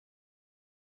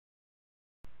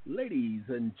Ladies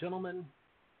and gentlemen,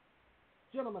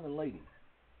 gentlemen and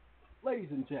ladies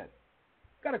and gents,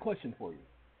 got a question for you.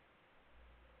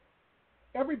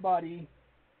 Everybody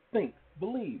thinks,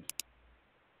 believes,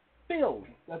 feels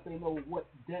that they know what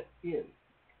debt is.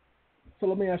 So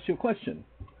let me ask you a question.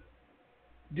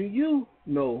 Do you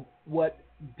know what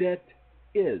debt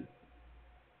is?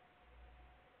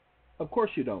 Of course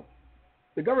you don't.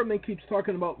 The government keeps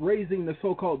talking about raising the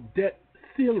so-called debt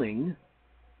ceiling.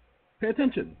 Pay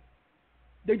attention.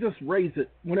 They just raise it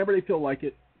whenever they feel like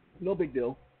it. No big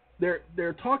deal.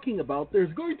 They're talking about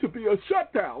there's going to be a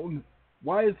shutdown.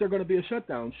 Why is there going to be a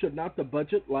shutdown? Should not the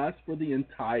budget last for the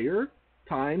entire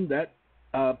time that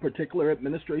a particular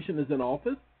administration is in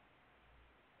office?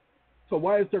 So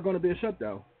why is there going to be a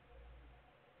shutdown?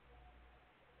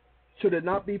 Should it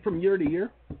not be from year to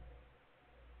year?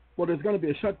 Well, there's going to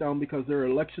be a shutdown because there are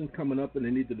elections coming up and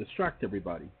they need to distract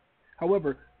everybody.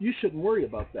 However, you shouldn't worry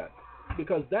about that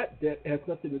because that debt has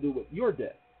nothing to do with your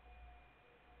debt.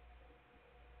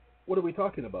 What are we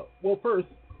talking about? Well, first,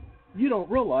 you don't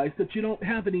realize that you don't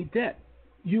have any debt.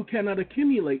 You cannot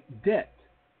accumulate debt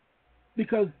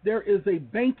because there is a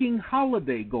banking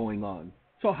holiday going on.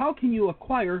 So how can you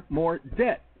acquire more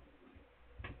debt?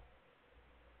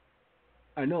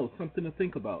 I know, something to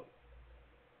think about.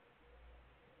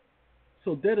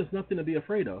 So debt is nothing to be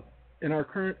afraid of in our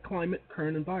current climate,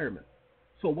 current environment.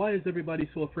 So why is everybody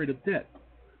so afraid of debt?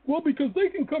 Well, because they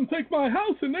can come take my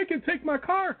house and they can take my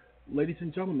car. Ladies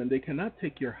and gentlemen, they cannot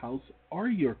take your house or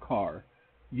your car.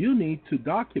 You need to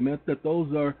document that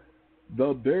those are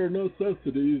the bare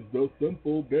necessities, the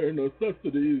simple bare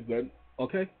necessities. And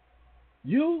okay?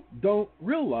 You don't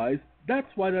realize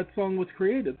that's why that song was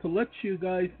created, to let you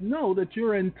guys know that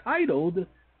you're entitled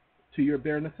to your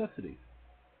bare necessities.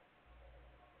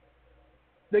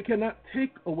 They cannot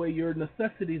take away your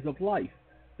necessities of life.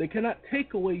 They cannot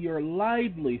take away your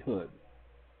livelihood.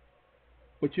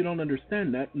 But you don't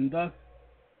understand that, and thus,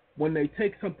 when they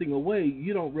take something away,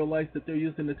 you don't realize that they're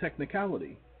using the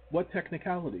technicality. What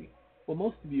technicality? Well,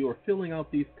 most of you are filling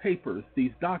out these papers,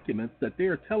 these documents that they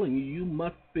are telling you you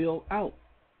must fill out.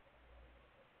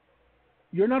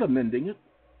 You're not amending it.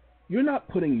 You're not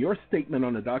putting your statement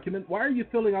on a document. Why are you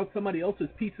filling out somebody else's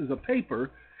pieces of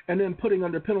paper and then putting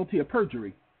under penalty of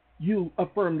perjury? You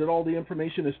affirm that all the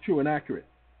information is true and accurate.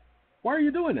 Why are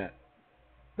you doing that?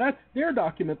 That's their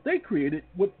document they created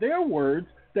with their words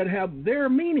that have their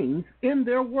meanings in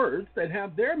their words, that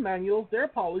have their manuals, their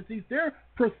policies, their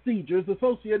procedures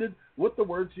associated with the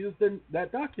words used in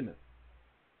that document.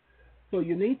 So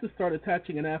you need to start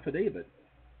attaching an affidavit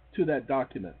to that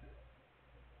document.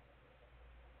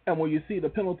 And when you see the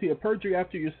penalty of perjury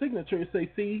after your signature, you say,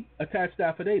 see, attached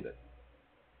affidavit,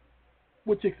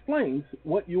 which explains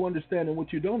what you understand and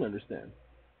what you don't understand.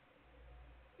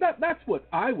 That's what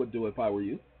I would do if I were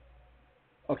you.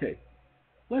 Okay,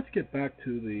 let's get back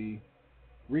to the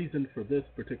reason for this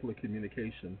particular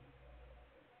communication.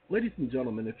 Ladies and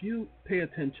gentlemen, if you pay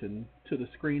attention to the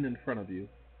screen in front of you,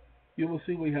 you will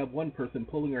see we have one person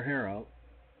pulling her hair out,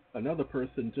 another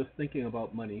person just thinking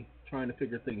about money, trying to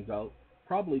figure things out,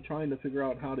 probably trying to figure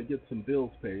out how to get some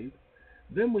bills paid.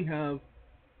 Then we have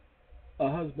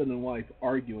a husband and wife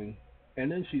arguing,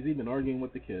 and then she's even arguing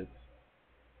with the kids.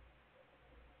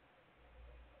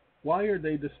 Why are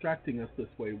they distracting us this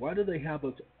way? Why do they have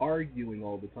us arguing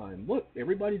all the time? Look,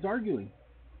 everybody's arguing.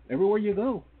 Everywhere you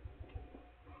go.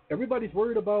 Everybody's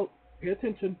worried about, pay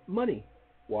attention, money.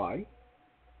 Why?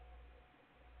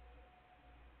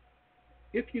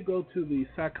 If you go to the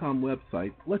SATCOM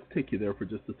website, let's take you there for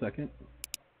just a second.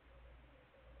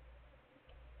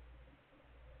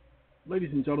 Ladies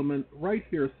and gentlemen, right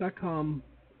here, SATCOM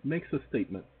makes a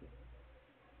statement.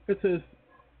 It says,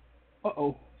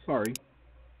 sorry.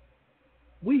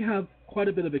 We have quite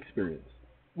a bit of experience.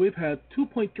 We've had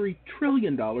 $2.3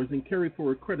 trillion in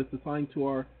carry-forward credits assigned to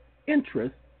our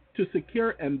interest to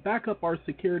secure and back up our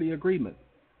security agreement.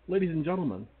 Ladies and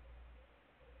gentlemen,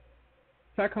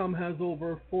 SATCOM has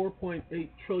over $4.8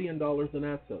 trillion in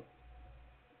assets.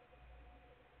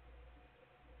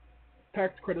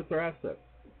 Tax credits are assets.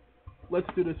 Let's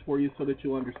do this for you so that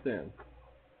you understand.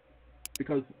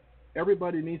 Because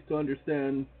everybody needs to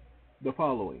understand the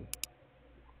following.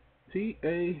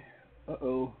 ASSETS,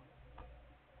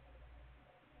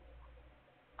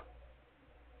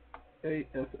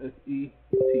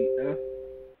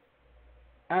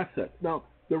 assets. Now,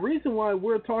 the reason why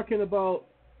we're talking about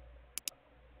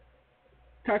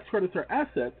tax credits are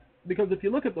assets, because if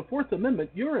you look at the Fourth Amendment,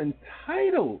 you're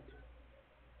entitled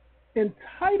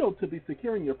to be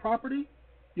securing your property,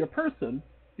 your person,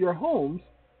 your homes,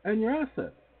 and your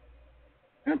assets.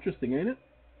 Interesting, ain't it?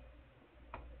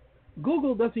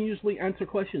 Google doesn't usually answer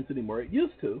questions anymore. It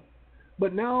used to,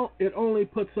 but now it only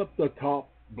puts up the top,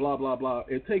 blah, blah, blah.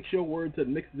 It takes your words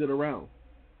and mixes it around.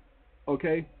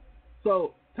 Okay?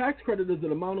 So, tax credit is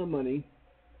an amount of money,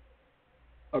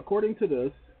 according to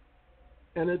this,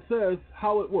 and it says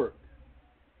how it works.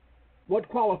 What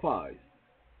qualifies?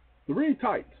 3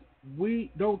 types.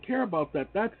 We don't care about that.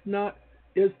 That's not,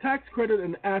 is tax credit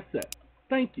an asset?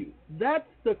 Thank you. That's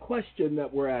the question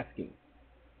that we're asking.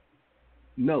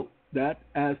 Note that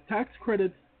as tax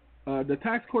credits, the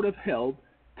tax court has held,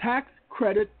 tax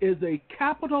credit is a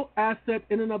capital asset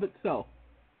in and of itself,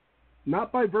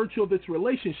 not by virtue of its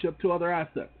relationship to other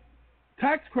assets.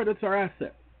 Tax credits are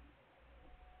assets.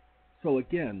 So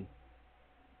again,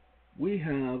 we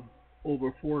have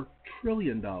over $4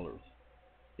 trillion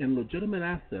in legitimate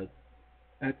assets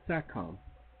at SATCOM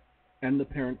and the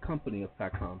parent company of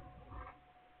SATCOM.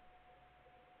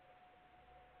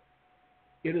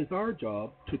 It is our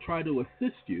job to try to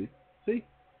assist you. See,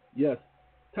 yes,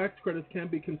 tax credits can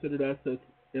be considered assets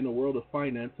in a world of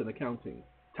finance and accounting.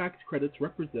 Tax credits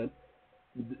represent,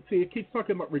 see, it keeps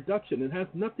talking about reduction. It has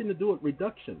nothing to do with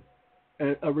reduction.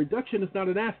 A reduction is not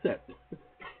an asset.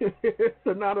 It's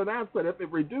not an asset if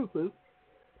it reduces.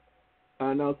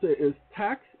 And I'll say, is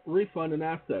tax refund an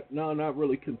asset? No, I'm not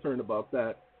really concerned about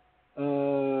that.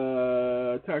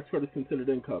 Tax credit is considered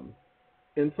income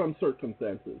in some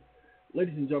circumstances.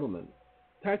 Ladies and gentlemen,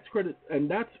 tax credit, and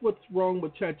that's what's wrong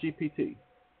with ChatGPT.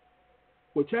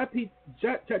 What ChatGPT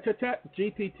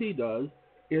does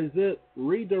is it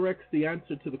redirects the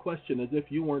answer to the question as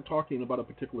if you weren't talking about a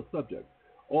particular subject.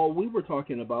 All we were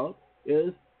talking about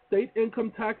is state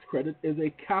income tax credit is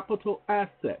a capital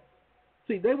asset.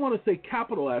 See, they want to say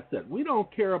capital asset. We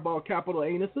don't care about capital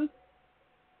anuses.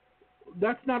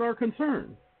 That's not our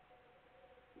concern.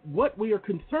 What we are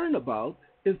concerned about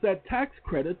is that tax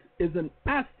credits is an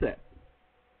asset.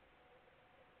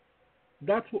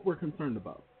 That's what we're concerned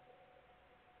about.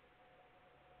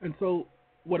 And so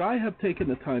what I have taken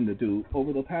the time to do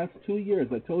over the past 2 years,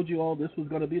 I told you all this was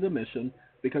going to be the mission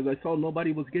because I saw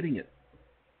nobody was getting it.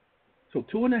 So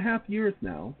 2.5 years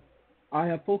now, I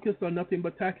have focused on nothing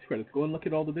but tax credits. Go and look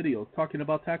at all the videos talking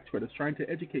about tax credits, trying to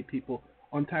educate people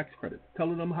on tax credits,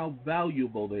 telling them how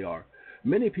valuable they are.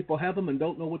 Many people have them and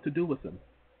don't know what to do with them.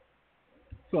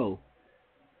 So,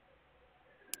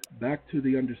 back to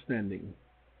the understanding.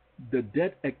 The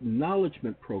debt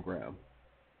acknowledgement program.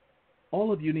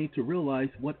 All of you need to realize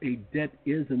what a debt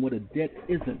is and what a debt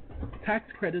isn't. Tax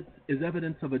credits is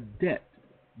evidence of a debt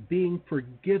being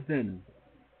forgiven.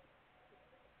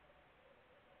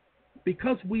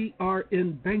 Because we are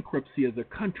in bankruptcy as a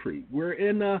country, we're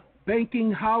in a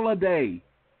banking holiday.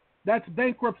 That's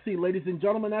bankruptcy, ladies and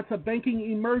gentlemen. That's a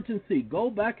banking emergency. Go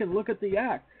back and look at the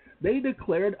act. They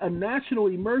declared a national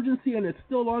emergency, and it's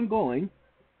still ongoing,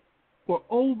 for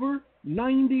over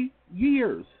 90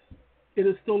 years. It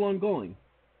is still ongoing.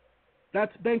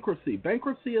 That's bankruptcy.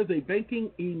 Bankruptcy is a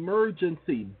banking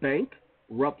emergency.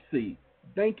 Bankruptcy.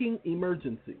 Banking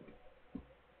emergency.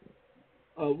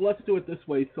 Let's do it this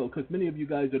way, because many of you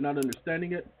guys are not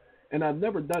understanding it, and I've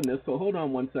never done this, so hold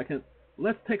on one second.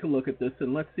 Let's take a look at this,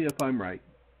 and let's see if I'm right.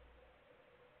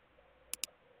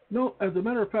 No, as a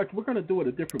matter of fact, we're going to do it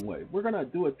a different way. We're going to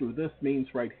do it through this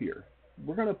means right here.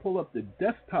 We're going to pull up the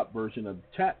desktop version of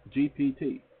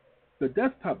ChatGPT. The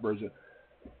desktop version.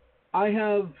 I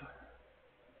have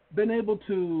been able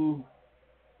to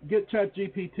get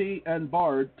ChatGPT and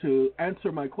Bard to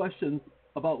answer my questions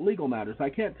about legal matters. I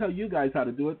can't tell you guys how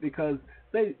to do it because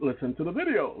they listen to the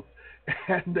videos.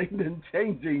 And they've been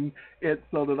changing it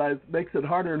so that it makes it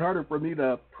harder and harder for me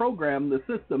to program the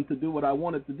system to do what I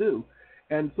want it to do.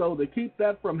 And so to keep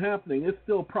that from happening, it's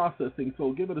still processing,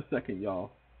 so give it a second,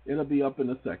 y'all. It'll be up in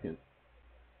a second.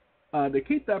 To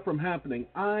keep that from happening,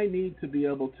 I need to be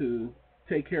able to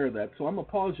take care of that. So I'm going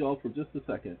to pause y'all for just a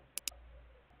second.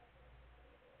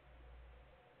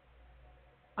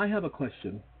 I have a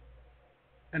question,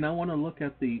 and I want to look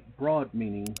at the broad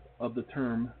meaning of the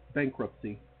term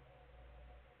bankruptcy.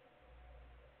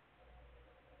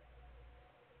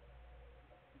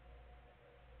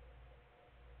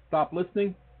 Stop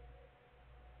listening.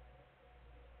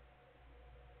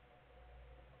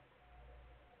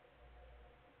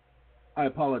 I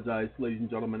apologize, ladies and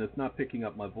gentlemen. It's not picking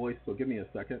up my voice, so give me a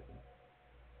second.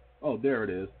 Oh, there it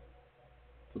is.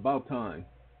 It's about time.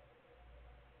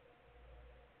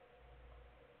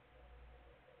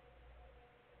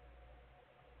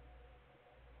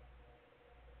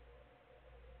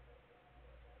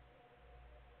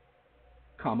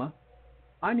 Comma.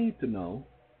 I need to know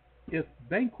if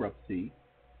bankruptcy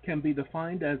can be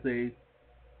defined as a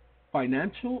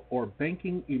financial or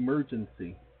banking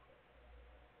emergency.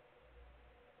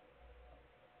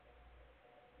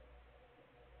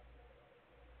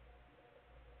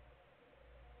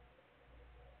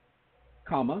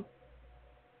 comma,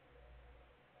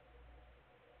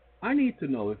 I need to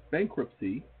know if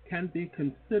bankruptcy can be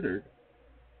considered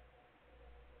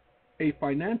a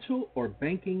financial or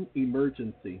banking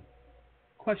emergency,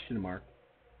 question mark.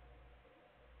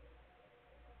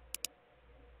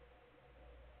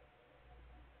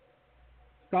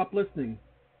 Stop listening.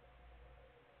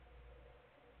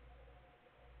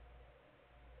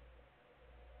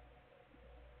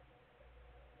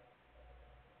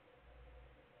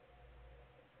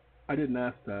 I didn't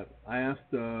ask that. I asked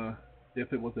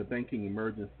if it was a banking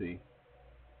emergency.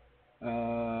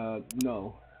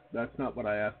 No, that's not what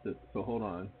I asked it, so hold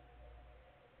on.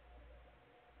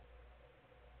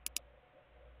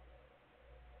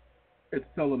 It's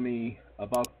telling me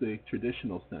about the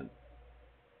traditional sense,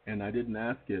 and I didn't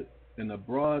ask it. In a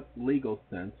broad legal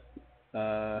sense,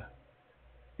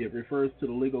 it refers to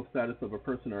the legal status of a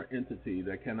person or entity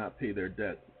that cannot pay their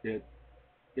debt. It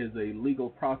is a legal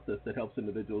process that helps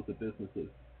individuals and businesses.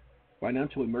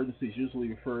 Financial emergencies usually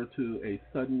refer to a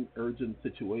sudden, urgent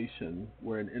situation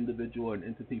where an individual or an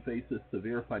entity faces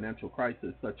severe financial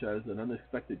crisis, such as an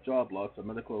unexpected job loss or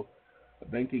medical. A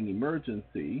banking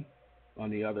emergency, on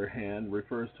the other hand,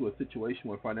 refers to a situation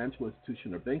where financial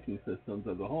institution or banking systems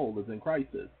as a whole is in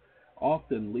crisis,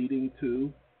 often leading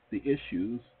to the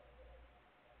issues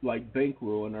like bank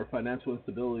ruin or financial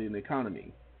instability in the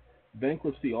economy.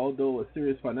 Bankruptcy, although a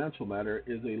serious financial matter,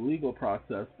 is a legal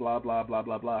process, blah, blah, blah,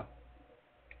 blah, blah.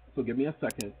 So give me a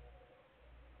second.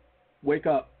 Wake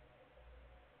up.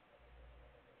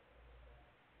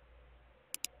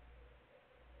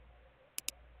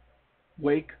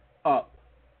 Wake up.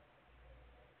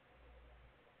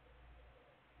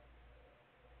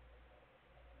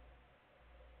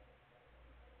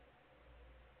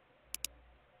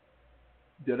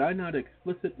 Did I not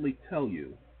explicitly tell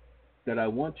you that I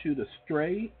want you to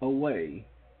stray away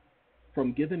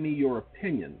from giving me your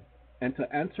opinion and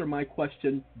to answer my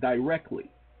question directly?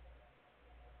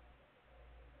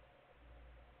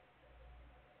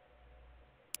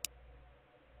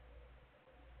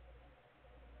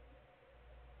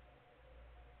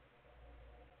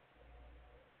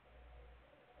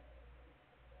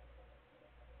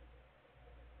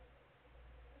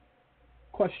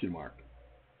 Question mark.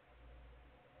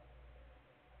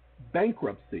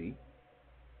 Bankruptcy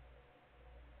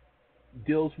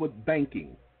deals with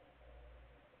banking,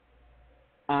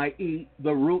 i.e.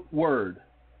 the root word,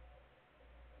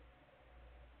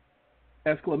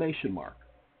 exclamation mark.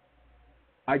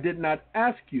 I did not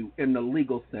ask you in the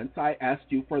legal sense, I asked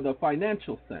you for the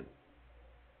financial sense.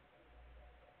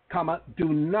 Comma, do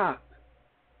not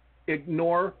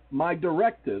ignore my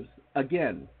directives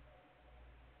again.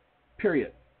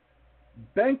 Period.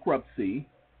 Bankruptcy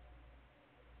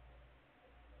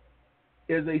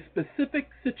is a specific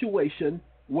situation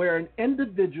where an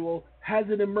individual has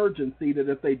an emergency that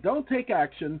if they don't take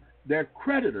action, their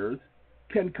creditors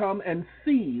can come and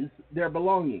seize their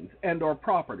belongings and or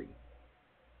property.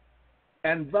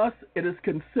 And thus it is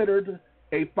considered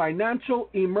a financial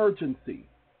emergency,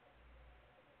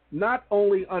 not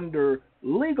only under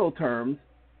legal terms,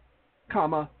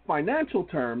 comma, financial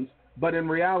terms, but in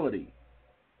reality.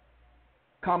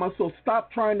 Comma, so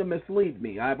stop trying to mislead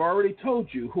me. I've already told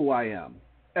you who I am.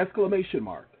 Exclamation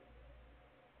mark.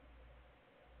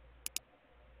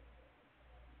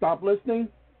 Stop listening.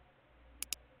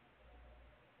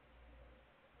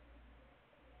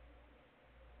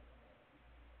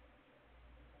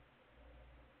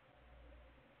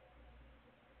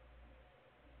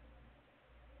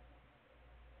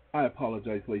 I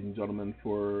apologize, ladies and gentlemen,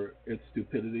 for its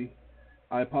stupidity.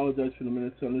 I apologize for the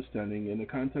misunderstanding. In the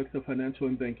context of financial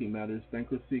and banking matters,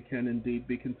 bankruptcy can indeed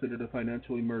be considered a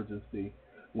financial emergency.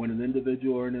 When an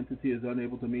individual or an entity is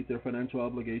unable to meet their financial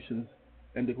obligations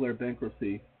and declare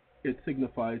bankruptcy, it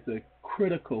signifies a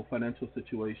critical financial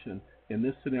situation. In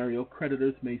this scenario,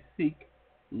 creditors may seek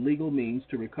legal means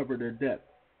to recover their debts,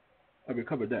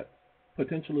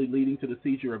 potentially leading to the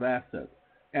seizure of assets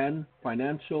and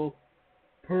financial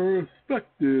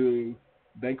perspective.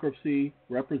 Bankruptcy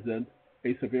represents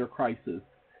a severe crisis,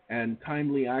 and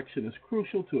timely action is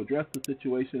crucial to address the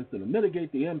situations and to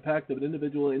mitigate the impact of an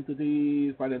individual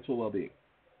entity's financial well-being.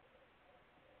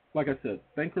 Like I said,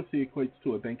 bankruptcy equates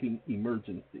to a banking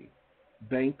emergency.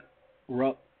 Bankruptcy.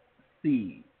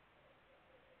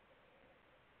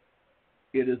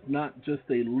 It is not just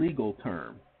a legal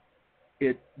term.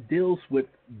 It deals with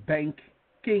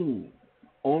banking.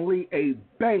 Only a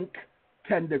bank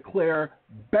can declare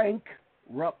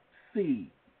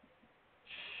bankruptcy.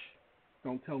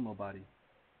 Don't tell nobody.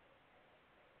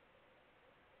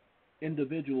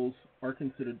 Individuals are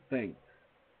considered banks,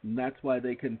 and that's why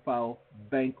they can file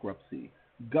bankruptcy.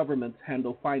 governments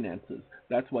handle finances.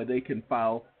 That's why they can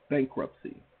file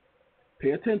bankruptcy.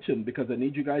 Pay attention, because I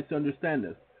need you guys to understand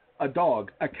this. A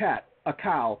dog, a cat, a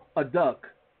cow, a duck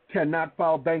cannot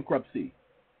file bankruptcy.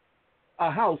 A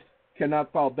house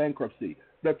cannot file bankruptcy.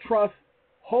 The trust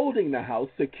holding the house,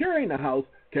 securing the house,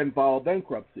 can file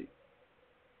bankruptcy.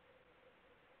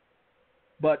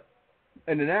 But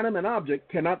an inanimate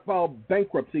object cannot file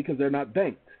bankruptcy because they're not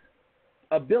banked.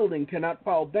 A building cannot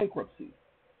file bankruptcy.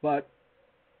 But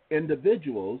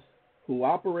individuals who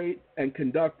operate and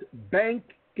conduct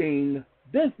banking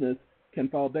business can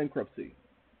file bankruptcy.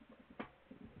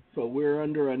 So we're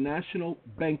under a national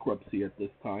bankruptcy at this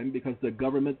time because the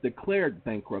government declared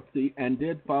bankruptcy and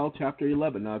did file Chapter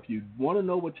 11. Now, if you want to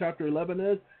know what Chapter 11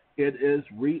 is, it is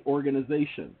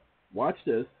reorganization. Watch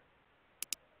this.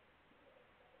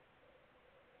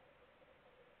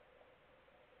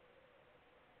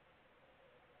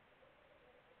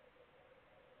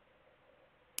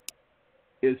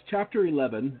 Is Chapter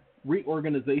 11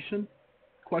 reorganization?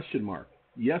 Question mark.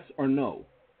 Yes or no?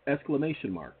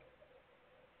 Exclamation mark.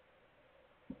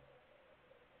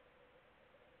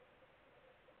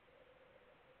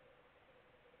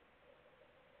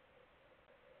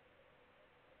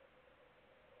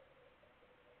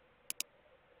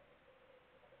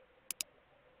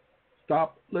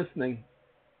 Stop listening.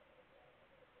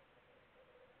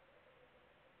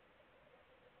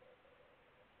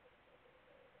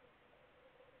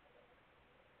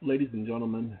 Ladies and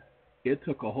gentlemen, it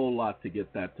took a whole lot to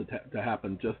get that to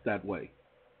happen just that way.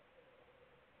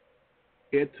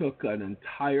 It took an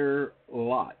entire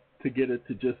lot to get it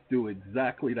to just do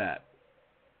exactly that.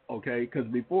 Okay, because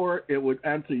before it would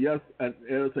answer yes, and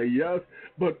it would say yes,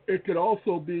 but it could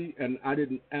also be, and I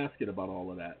didn't ask it about all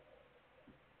of that.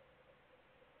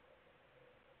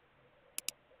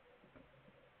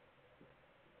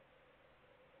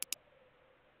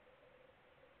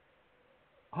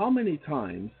 How many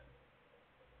times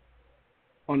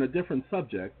on a different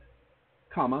subject,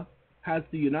 comma, has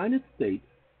the United States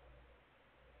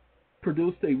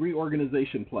produced a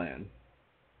reorganization plan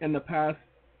in the past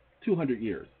 200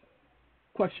 years?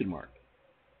 Question mark.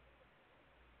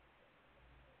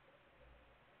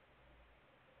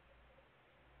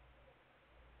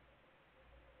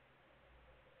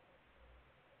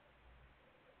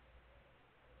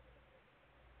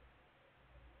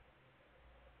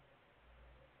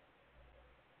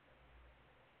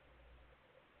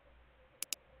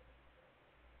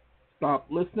 Stop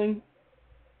listening.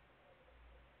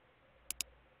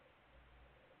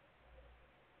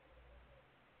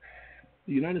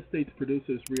 The United States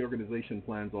produces reorganization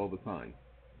plans all the time.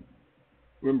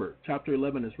 Remember, Chapter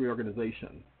 11 is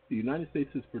reorganization. The United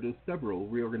States has produced several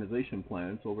reorganization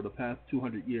plans over the past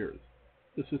 200 years.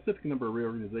 The specific number of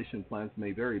reorganization plans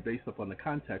may vary based upon the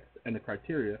context and the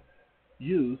criteria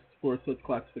used for such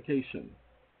classification.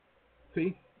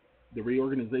 See? The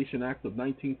Reorganization Act of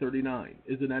 1939.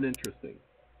 Isn't that interesting?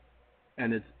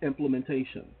 And its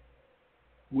implementation.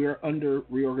 We're under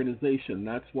reorganization.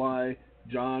 That's why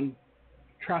John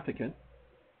Trafficant,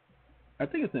 I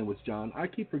think his name was John. I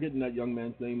keep forgetting that young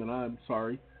man's name, and I'm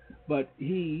sorry. But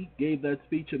he gave that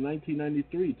speech in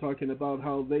 1993 talking about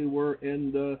how they were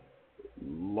in the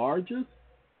largest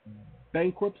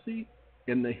bankruptcy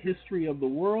in the history of the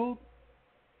world,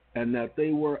 and that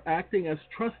they were acting as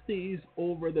trustees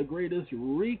over the greatest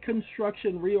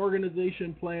reconstruction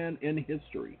reorganization plan in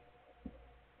history.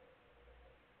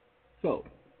 So,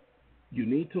 you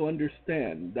need to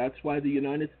understand, that's why the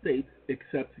United States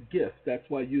accepts gifts. That's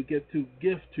why you get to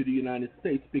gift to the United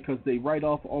States, because they write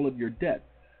off all of your debt.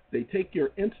 They take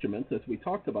your instruments, as we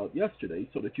talked about yesterday,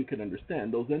 so that you can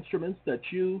understand. Those instruments that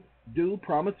you do,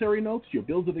 promissory notes, your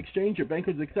bills of exchange, your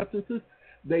banker's acceptances,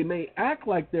 they may act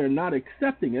like they're not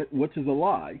accepting it, which is a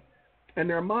lie, and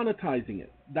they're monetizing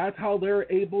it. That's how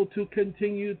they're able to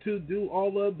continue to do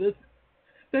all of this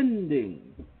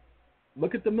spending.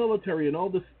 Look at the military and all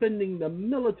the spending the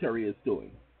military is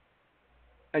doing.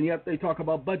 And yet they talk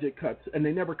about budget cuts, and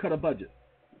they never cut a budget.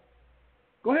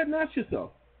 Go ahead and ask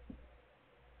yourself.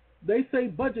 They say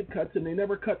budget cuts, and they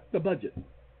never cut the budget.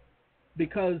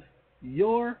 Because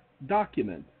your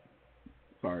documents,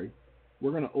 sorry,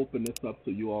 we're going to open this up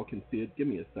so you all can see it. Give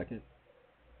me a second.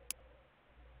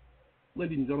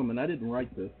 Ladies and gentlemen, I didn't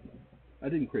write this. I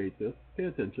didn't create this. Pay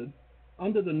attention.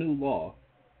 Under the new law,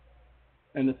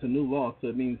 and it's a new law, so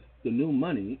it means the new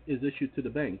money is issued to the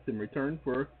banks in return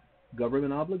for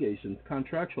government obligations,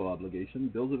 contractual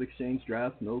obligations, bills of exchange,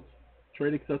 drafts, notes,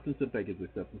 trade acceptance, and bankers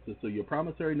acceptances. So your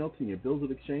promissory notes and your bills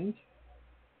of exchange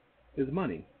is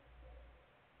money.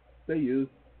 They use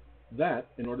that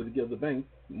in order to give the banks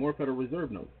more Federal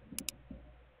Reserve notes,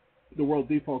 the world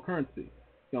default currency.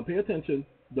 Now pay attention,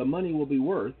 the money will be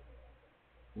worth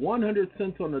 100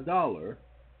 cents on the dollar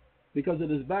because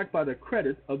it is backed by the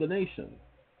credit of the nation.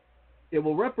 It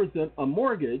will represent a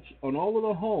mortgage on all of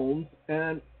the homes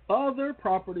and other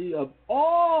property of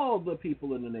all the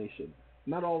people in the nation,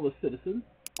 not all the citizens,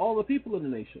 all the people in the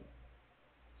nation.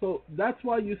 So that's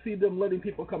why you see them letting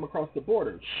people come across the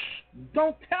border. Shh,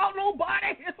 don't tell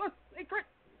nobody, it's a secret.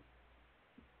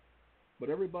 But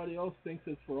everybody else thinks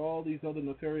it's for all these other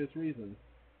nefarious reasons.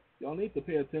 Y'all need to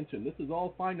pay attention. This is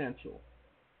all financial.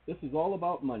 This is all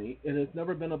about money. It has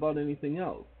never been about anything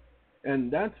else.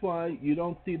 And that's why you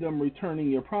don't see them returning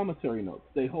your promissory notes.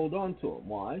 They hold on to them.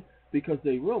 Why? Because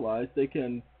they realize they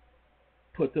can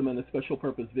put them in a special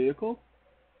purpose vehicle,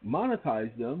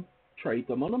 monetize them, trade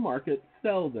them on the market,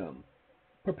 sell them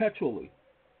perpetually.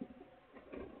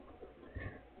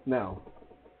 Now,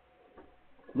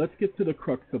 let's get to the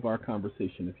crux of our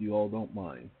conversation, if you all don't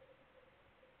mind.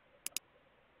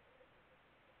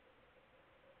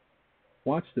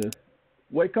 Watch this.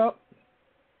 Wake up.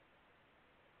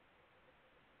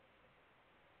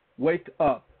 Wake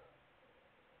up.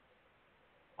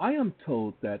 I am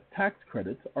told that tax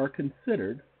credits are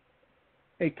considered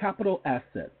a capital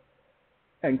asset,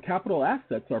 and capital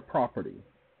assets are property.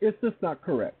 Is this not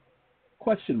correct?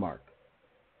 Question mark.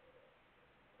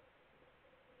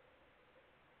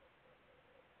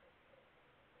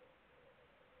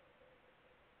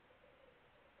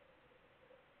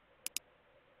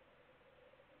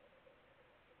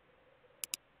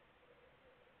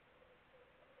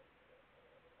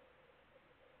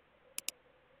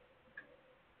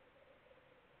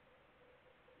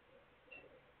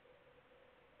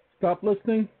 Stop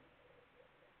listening.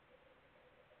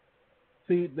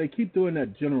 See, they keep doing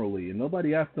that generally, and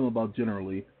nobody asked them about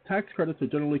generally. Tax credits are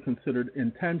generally considered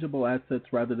intangible assets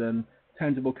rather than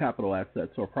tangible capital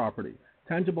assets or property.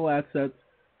 Tangible assets,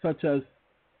 such as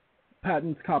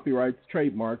patents, copyrights,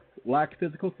 trademarks, lack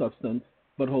physical substance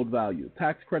but hold value.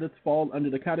 Tax credits fall under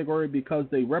the category because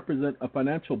they represent a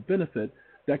financial benefit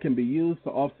that can be used to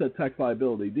offset tax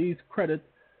liability. These credits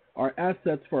are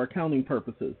assets for accounting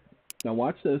purposes. Now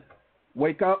watch this.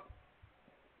 Wake up.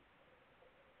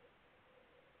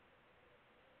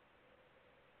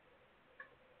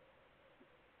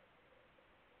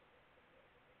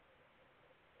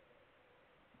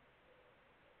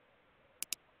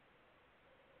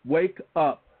 Wake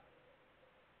up.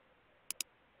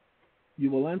 You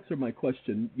will answer my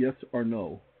question, yes or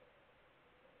no.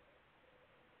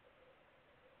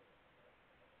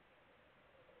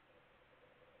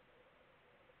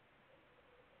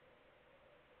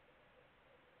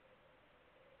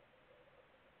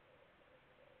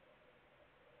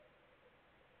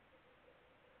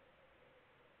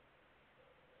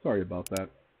 Sorry about that.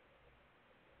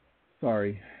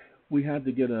 Sorry. We had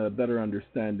to get a better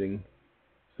understanding.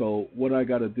 So what I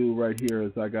got to do right here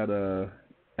is I got to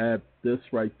add this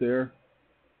right there,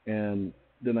 and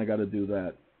then I got to do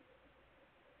that.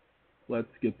 Let's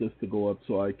get this to go up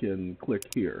so I can click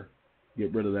here,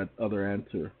 get rid of that other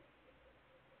answer.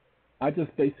 I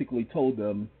just basically told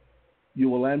them, you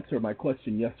will answer my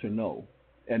question yes or no,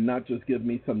 and not just give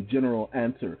me some general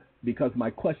answer, because my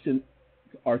questions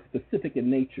are specific in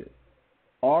nature.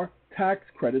 Are tax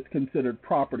credits considered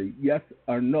property, yes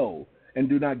or no? And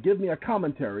do not give me a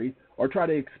commentary or try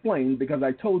to explain, because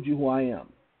I told you who I am.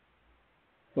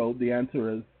 So the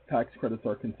answer is tax credits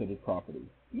are considered property.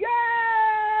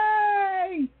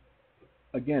 Yay!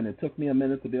 Again, it took me a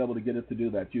minute to be able to get it to do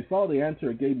that. You saw the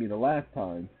answer it gave me the last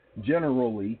time.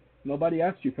 Generally, nobody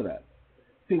asked you for that.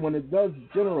 See, when it does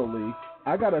generally,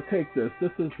 I got to take this.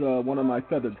 This is one of my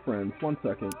feathered friends. 1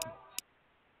 second.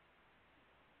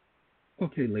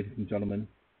 Okay, ladies and gentlemen.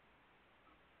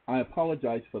 I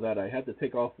apologize for that. I had to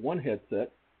take off one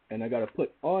headset, and I got to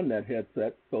put on that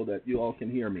headset so that you all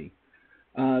can hear me.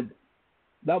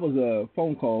 That was a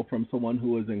phone call from someone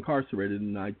who is incarcerated,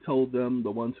 and I told them,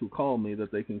 the ones who call me,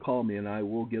 that they can call me, and I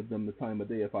will give them the time of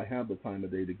day if I have the time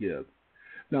of day to give.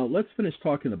 Now, let's finish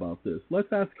talking about this.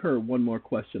 Let's ask her one more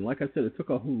question. Like I said, it took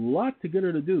a lot to get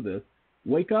her to do this.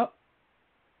 Wake up.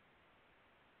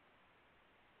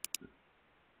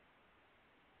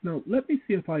 Now, let me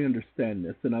see if I understand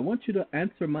this, and I want you to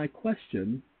answer my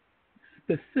question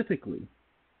specifically,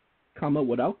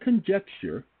 without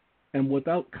conjecture and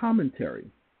without commentary.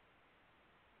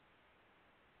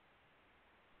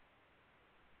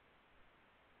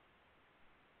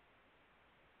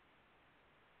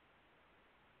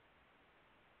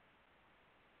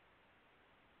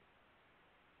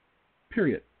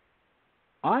 Period.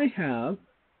 I have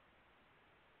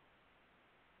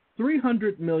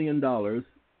 $300 million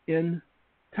in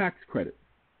tax credits.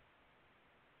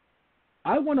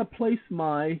 I want to place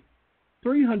my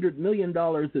 $300 million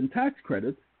in tax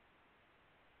credits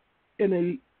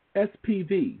in a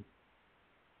SPV,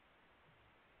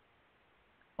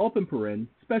 open paren,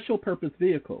 special purpose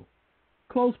vehicle,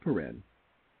 close paren,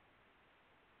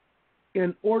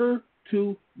 in order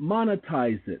to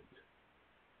monetize it,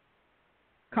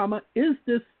 comma, is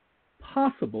this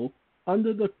possible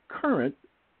under the current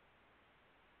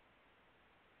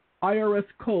IRS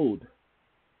code?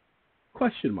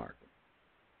 Question mark.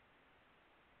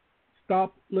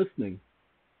 Stop listening.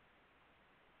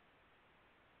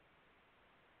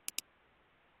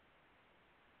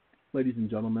 Ladies and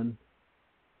gentlemen,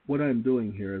 what I'm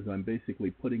doing here is I'm basically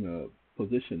putting a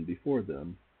position before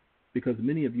them, because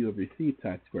many of you have received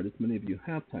tax credits, many of you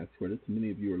have tax credits, many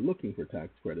of you are looking for tax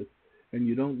credits, and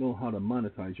you don't know how to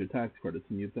monetize your tax credits,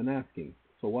 and you've been asking.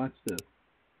 So watch this.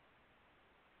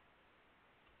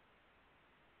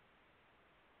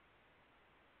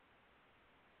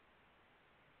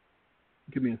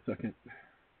 Give me a second.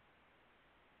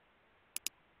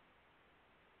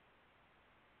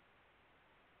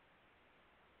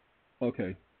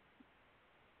 Okay.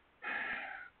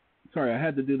 Sorry, I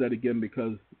had to do that again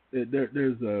because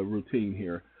there's a routine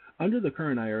here. Under the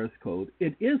current IRS code,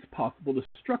 it is possible to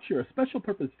structure a special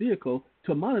purpose vehicle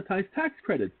to monetize tax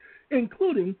credits,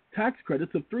 including tax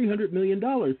credits of $300 million.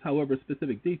 However,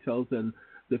 specific details and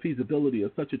the feasibility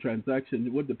of such a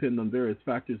transaction would depend on various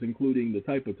factors, including the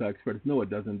type of tax credits. No, it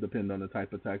doesn't depend on the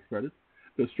type of tax credits,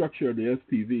 the structure of the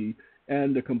SPV,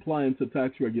 and the compliance of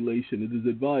tax regulation. It is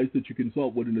advised that you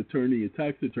consult with an attorney, a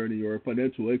tax attorney, or a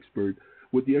financial expert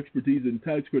with the expertise in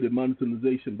tax credit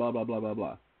monetization, blah, blah, blah, blah,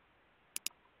 blah.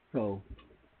 So,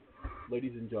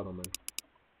 ladies and gentlemen,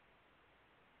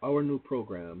 our new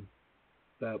program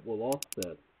that will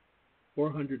offset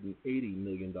 $480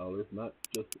 million, not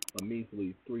just a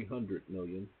measly $300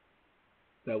 million,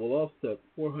 that will offset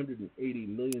 $480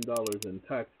 million in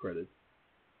tax credits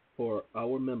for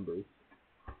our members,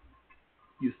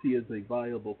 you see as a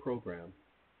viable program.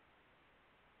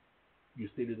 You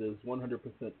see it as 100%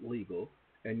 legal,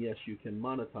 and yes, you can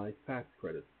monetize tax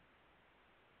credits.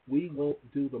 We won't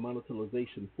do the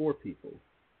monetization for people.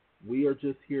 We are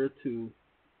just here to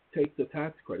take the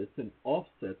tax credits and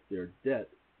offset their debt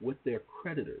with their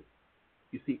creditors.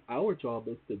 You see, our job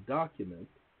is to document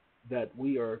that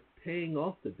we are paying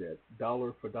off the debt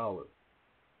dollar for dollar.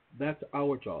 That's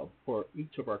our job for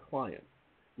each of our clients.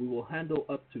 We will handle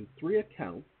up to 3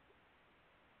 accounts,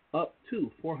 up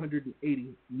to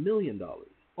 $480 million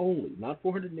only, not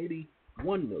 $481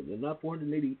 million, not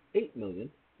 $488 million,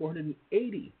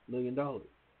 $480 million.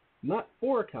 Not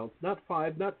 4 accounts, not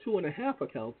 5, not 2.5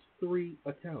 accounts, 3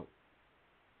 accounts.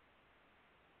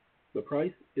 The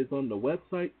price is on the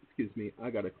website. Excuse me, I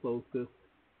gotta close this.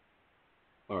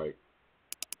 All right.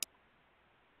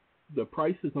 The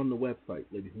price is on the website,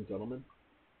 ladies and gentlemen.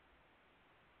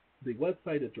 The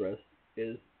website address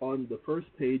is on the first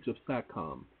page of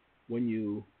SATCOM. When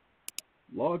you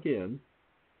log in,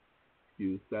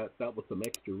 that was some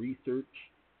extra research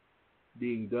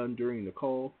being done during the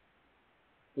call.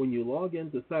 When you log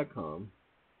into SATCOM,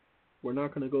 we're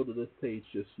not going to go to this page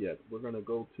just yet. We're going to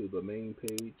go to the main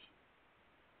page,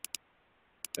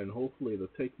 and hopefully it'll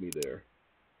take me there,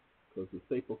 because the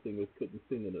staple singers couldn't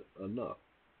sing it enough.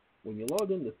 When you log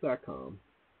into SATCOM,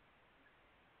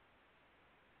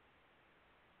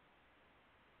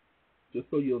 just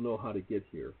so you'll know how to get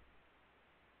here,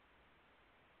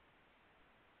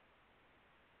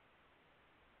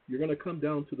 you're going to come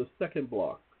down to the second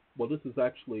block. Well, this is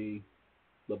actually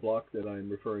the block that I'm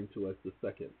referring to as the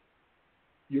second.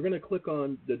 You're going to click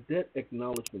on the Debt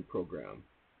Acknowledgement Program.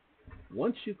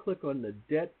 Once you click on the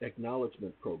Debt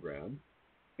Acknowledgement Program,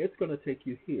 it's going to take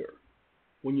you here.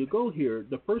 When you go here,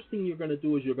 the first thing you're going to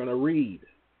do is you're going to read.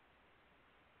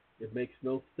 It makes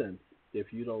no sense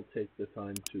if you don't take the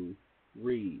time to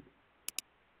read.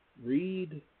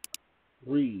 Read,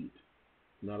 read.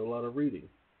 Not a lot of reading.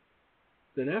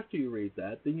 Then after you read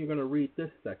that, then you're going to read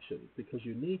this section, because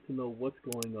you need to know what's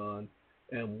going on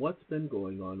and what's been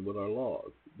going on with our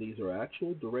laws. These are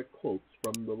actual direct quotes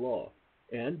from the law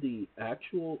and the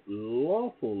actual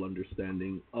lawful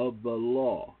understanding of the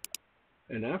law.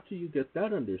 And after you get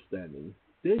that understanding,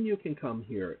 then you can come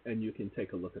here and you can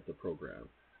take a look at the program.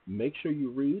 Make sure you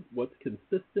read what's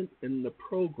consistent in the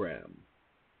program.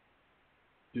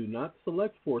 Do not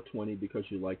select 420 because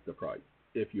you like the price.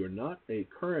 If you're not a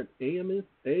current AMCF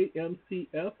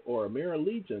or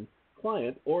AmeriLegion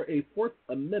client or a Fourth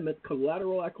Amendment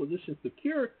collateral acquisition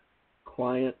secure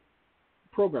client,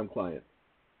 program client,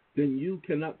 then you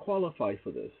cannot qualify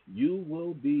for this. You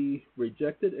will be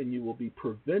rejected and you will be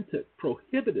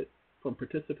prohibited from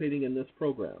participating in this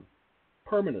program.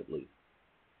 permanently.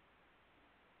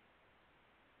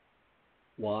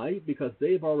 Why? Because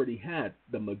they've already had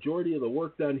the majority of the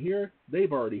work done here,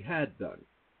 they've already had done.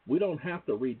 We don't have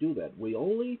to redo that. We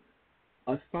only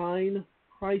assign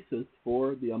prices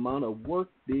for the amount of work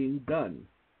being done.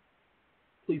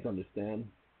 Please understand,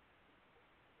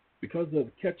 because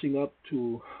of catching up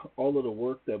to all of the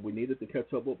work that we needed to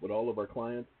catch up with all of our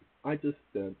clients, I just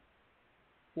spent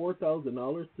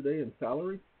 $4,000 today in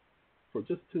salary for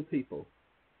just 2 people.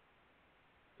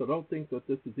 So don't think that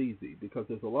this is easy, because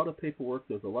there's a lot of paperwork,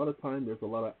 there's a lot of time, there's a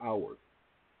lot of hours.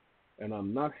 And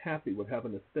I'm not happy with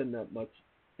having to spend that much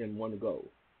in one go.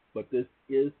 But this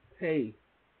is pay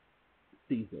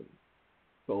season.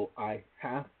 So I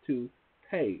have to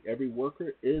pay. Every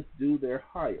worker is due their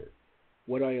hire.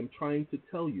 What I am trying to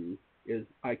tell you is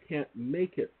I can't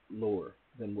make it lower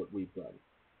than what we've done.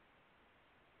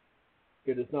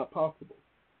 It is not possible.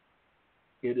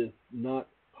 It is not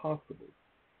possible.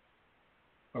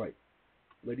 All right,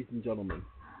 ladies and gentlemen,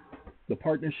 the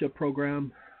partnership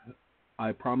program,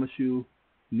 I promise you,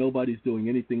 nobody's doing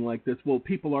anything like this. Well,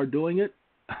 people are doing it.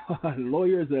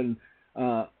 Lawyers and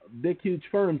big, huge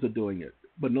firms are doing it,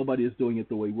 but nobody is doing it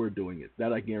the way we're doing it.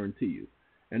 That I guarantee you.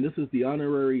 And this is the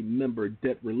honorary member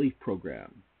debt relief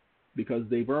program, because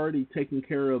they've already taken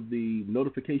care of the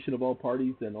notification of all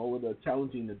parties and all of the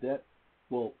challenging the debt.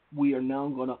 Well, we are now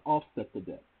going to offset the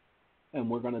debt, and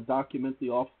we're going to document the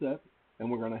offset, and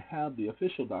we're going to have the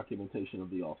official documentation of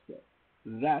the offset.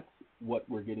 That's what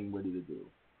we're getting ready to do.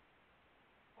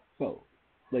 So,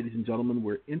 ladies and gentlemen,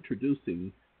 we're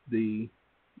introducing the,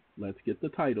 let's get the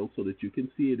title so that you can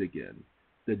see it again,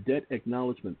 the Debt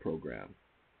Acknowledgment Program.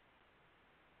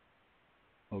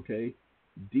 Okay,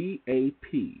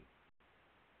 DAP.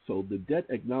 So the Debt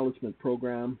Acknowledgement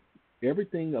Program,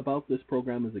 everything about this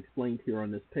program is explained here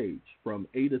on this page from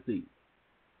A to Z.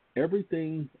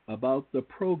 Everything about the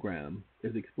program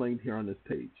is explained here on this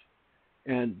page.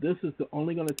 And this is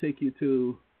only going to take you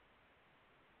to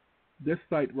this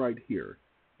site right here,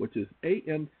 which is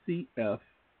AMCF.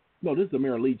 No, this is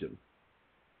Amerilegion.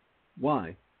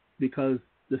 Why? Because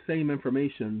the same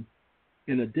information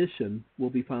in addition will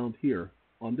be found here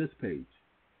on this page.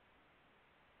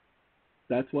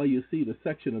 That's why you see the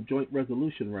section of joint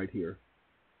resolution right here.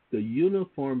 The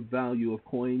uniform value of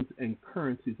coins and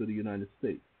currencies of the United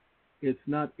States. It's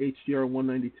not HGR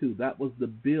 192. That was the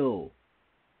bill.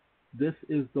 This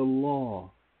is the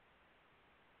law.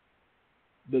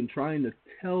 Been trying to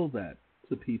tell that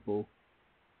to people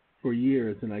for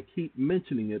years, and I keep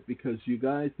mentioning it because you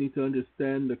guys need to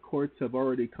understand the courts have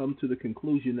already come to the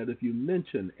conclusion that if you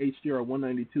mention HGR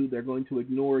 192, they're going to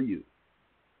ignore you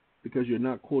because you're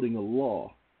not quoting a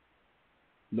law.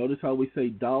 Notice how we say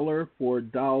dollar for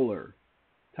dollar.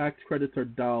 Tax credits are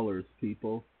dollars,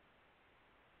 people.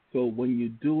 So when you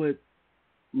do it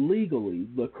legally,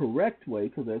 the correct way,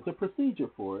 because there's a procedure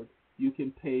for it, you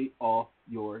can pay off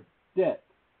your debt.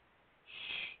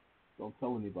 Shh, don't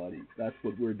tell anybody. That's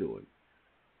what we're doing.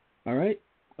 All right,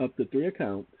 up to 3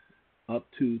 accounts. Up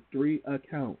to 3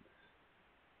 accounts.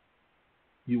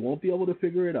 You won't be able to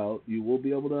figure it out. You will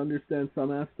be able to understand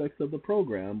some aspects of the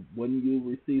program when you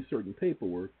receive certain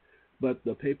paperwork. But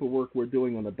the paperwork we're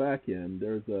doing on the back end,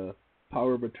 there's a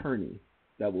power of attorney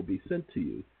that will be sent to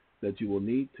you that you will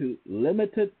need to,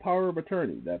 limited power of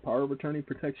attorney. That power of attorney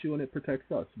protects you and it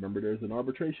protects us. Remember, there's an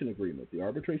arbitration agreement. The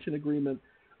arbitration agreement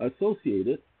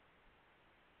associated,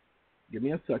 give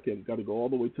me a second, got to go all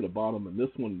the way to the bottom, and this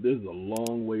is a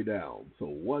long way down, so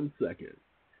 1 second.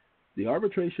 The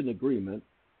arbitration agreement,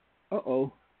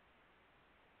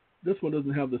 this one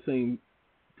doesn't have the same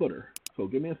footer, so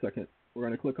give me a second. We're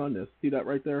going to click on this. See that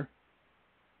right there?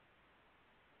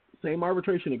 Same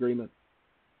arbitration agreement.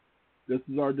 This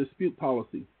is our dispute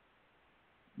policy.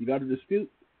 You got a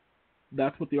dispute?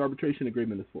 That's what the arbitration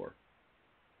agreement is for.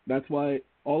 That's why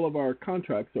all of our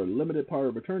contracts are limited power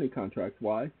of attorney contracts.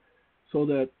 Why? So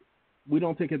that we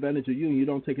don't take advantage of you and you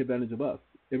don't take advantage of us.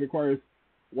 It requires,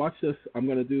 watch this, I'm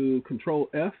going to do Control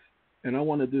F, and I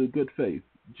want to do good faith.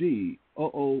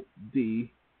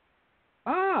 G-O-O-D.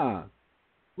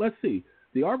 Let's see.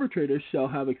 The arbitrator shall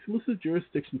have exclusive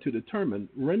jurisdiction to determine,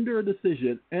 render a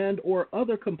decision, and or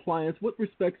other compliance with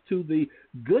respect to the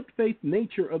good faith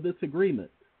nature of this agreement.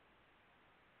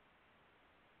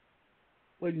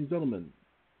 Ladies and gentlemen,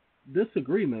 this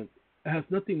agreement has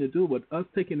nothing to do with us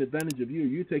taking advantage of you,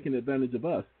 you taking advantage of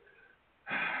us.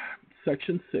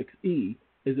 Section 6E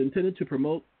is intended to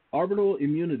promote arbitral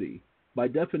immunity. By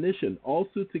definition, all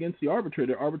suits against the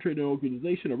arbitrator, arbitrating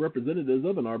organization, or representatives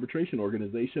of an arbitration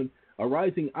organization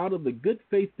arising out of the good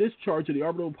faith discharge of the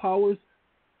arbitral powers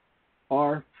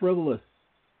are frivolous.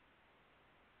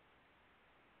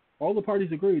 All the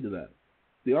parties agree to that.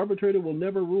 The arbitrator will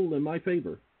never rule in my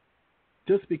favor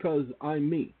just because I'm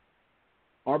me.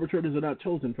 Arbitrators are not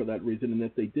chosen for that reason, and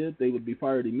if they did, they would be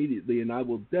fired immediately, and I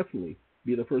will definitely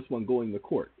be the first one going to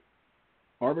court.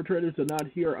 Arbitrators are not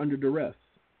here under duress.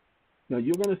 Now,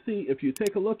 you're going to see, if you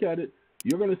take a look at it,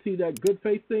 you're going to see that good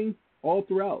faith thing all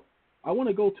throughout. I want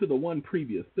to go to the one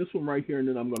previous, this one right here, and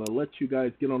then I'm going to let you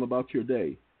guys get on about your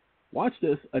day. Watch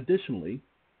this. Additionally,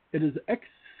 it is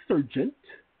exigent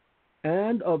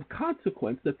and of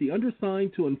consequence that the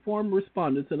undersigned to inform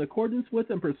respondents in accordance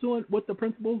with and pursuant with the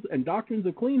principles and doctrines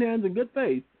of clean hands and good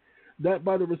faith, that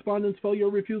by the respondent's failure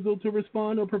or refusal to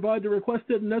respond or provide the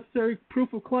requested and necessary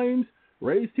proof of claims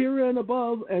raised herein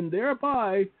above and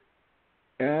thereby,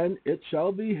 and it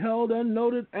shall be held and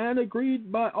noted and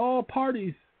agreed by all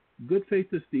parties. Good faith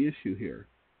is the issue here.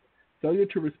 Failure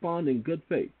to respond in good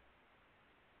faith.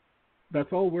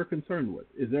 That's all we're concerned with,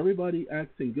 is everybody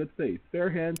acts in good faith. Fair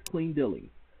hands, clean dealing.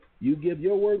 You give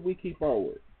your word, we keep our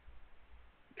word.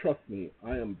 Trust me,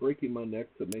 I am breaking my neck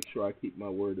to make sure I keep my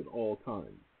word at all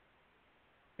times.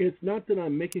 It's not that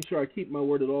I'm making sure I keep my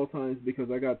word at all times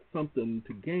because I got something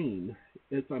to gain.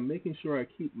 It's I'm making sure I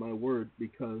keep my word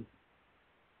because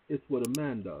it's what a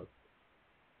man does.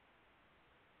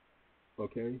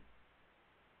 Okay?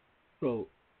 So,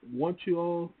 want you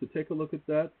all to take a look at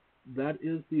that. That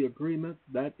is the agreement.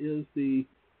 That is the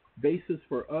basis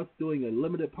for us doing a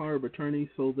limited power of attorney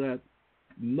so that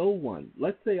no one,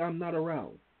 let's say I'm not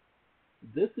around,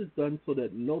 this is done so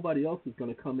that nobody else is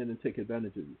going to come in and take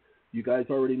advantage of you. You guys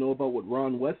already know about what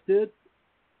Ron West did?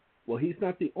 Well, he's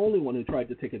not the only one who tried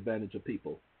to take advantage of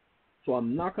people. So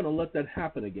I'm not going to let that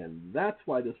happen again. That's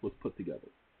why this was put together.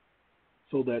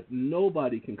 So that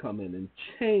nobody can come in and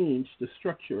change the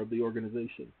structure of the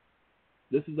organization.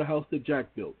 This is the house that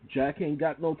Jack built. Jack ain't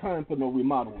got no time for no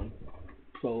remodeling.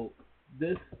 So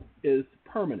this is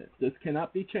permanent. This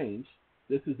cannot be changed.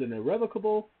 This is an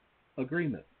irrevocable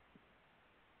agreement.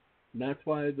 And that's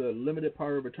why the limited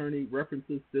power of attorney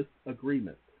references this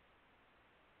agreement.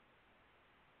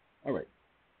 All right.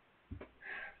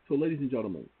 So ladies and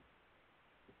gentlemen,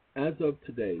 as of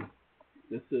today,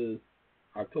 this is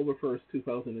October 1st,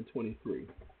 2023.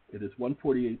 It is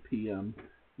 1:48 p.m.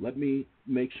 Let me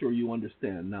make sure you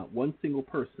understand, not one single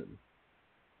person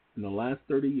in the last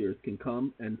 30 years can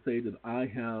come and say that I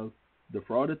have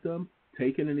defrauded them,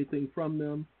 taken anything from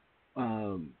them,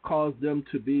 caused them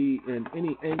to be in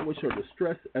any anguish or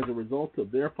distress as a result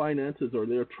of their finances or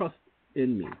their trust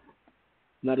in me.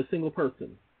 Not a single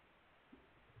person.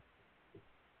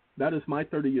 That is my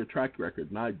 30-year track record,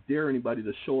 and I dare anybody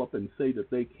to show up and say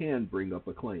that they can bring up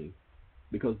a claim,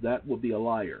 because that would be a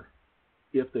liar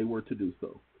if they were to do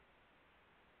so.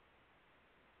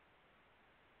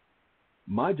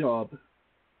 My job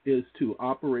is to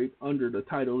operate under the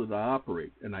title that I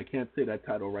operate, and I can't say that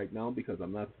title right now because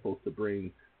I'm not supposed to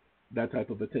bring that type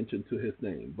of attention to his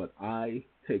name, but I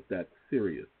take that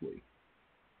seriously.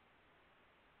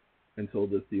 And so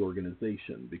does the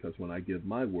organization, because when I give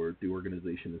my word, the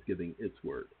organization is giving its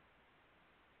word.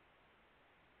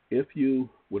 If you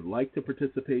would like to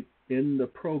participate in the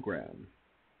program,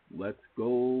 let's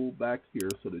go back here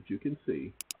so that you can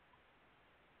see.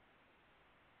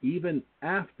 Even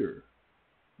after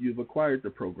you've acquired the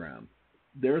program,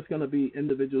 there's going to be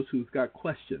individuals who've got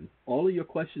questions. All of your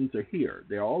questions are here.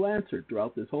 They're all answered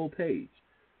throughout this whole page.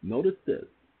 Notice this.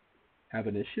 Have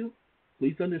an issue?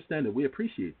 Please understand that we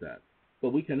appreciate that,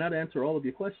 but we cannot answer all of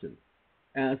your questions,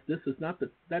 as this is not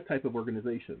that type of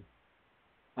organization.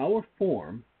 Our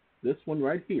form, this one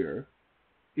right here,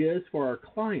 is for our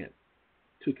client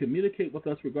to communicate with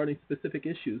us regarding specific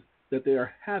issues that they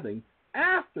are having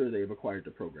after they've acquired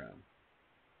the program.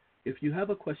 If you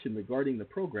have a question regarding the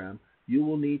program, you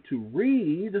will need to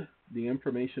read the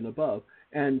information above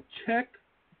and check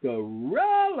the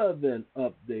relevant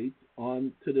updates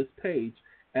onto this page,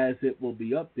 as it will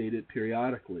be updated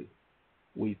periodically.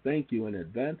 We thank you in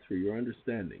advance for your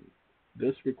understanding.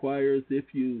 This requires,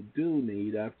 if you do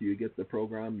need, after you get the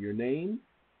program, your name,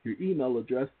 your email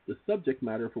address, the subject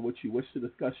matter for which you wish to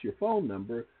discuss, your phone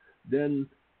number. Then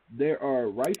there are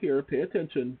right here, pay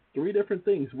attention, 3 different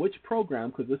things: which program,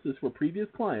 because this is for previous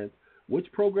clients,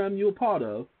 which program you're a part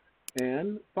of,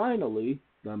 and finally,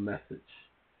 the message,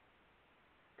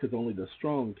 because only the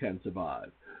strong can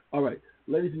survive. All right,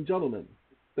 ladies and gentlemen,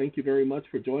 thank you very much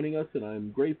for joining us, and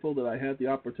I'm grateful that I had the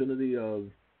opportunity of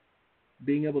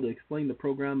being able to explain the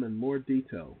program in more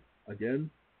detail. Again,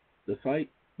 the site,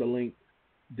 the link,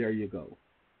 there you go.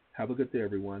 Have a good day,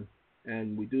 everyone,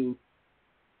 and we do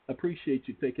appreciate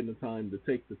you taking the time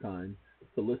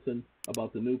to listen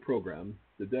about the new program,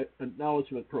 the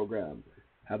Acknowledgment program.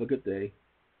 Have a good day.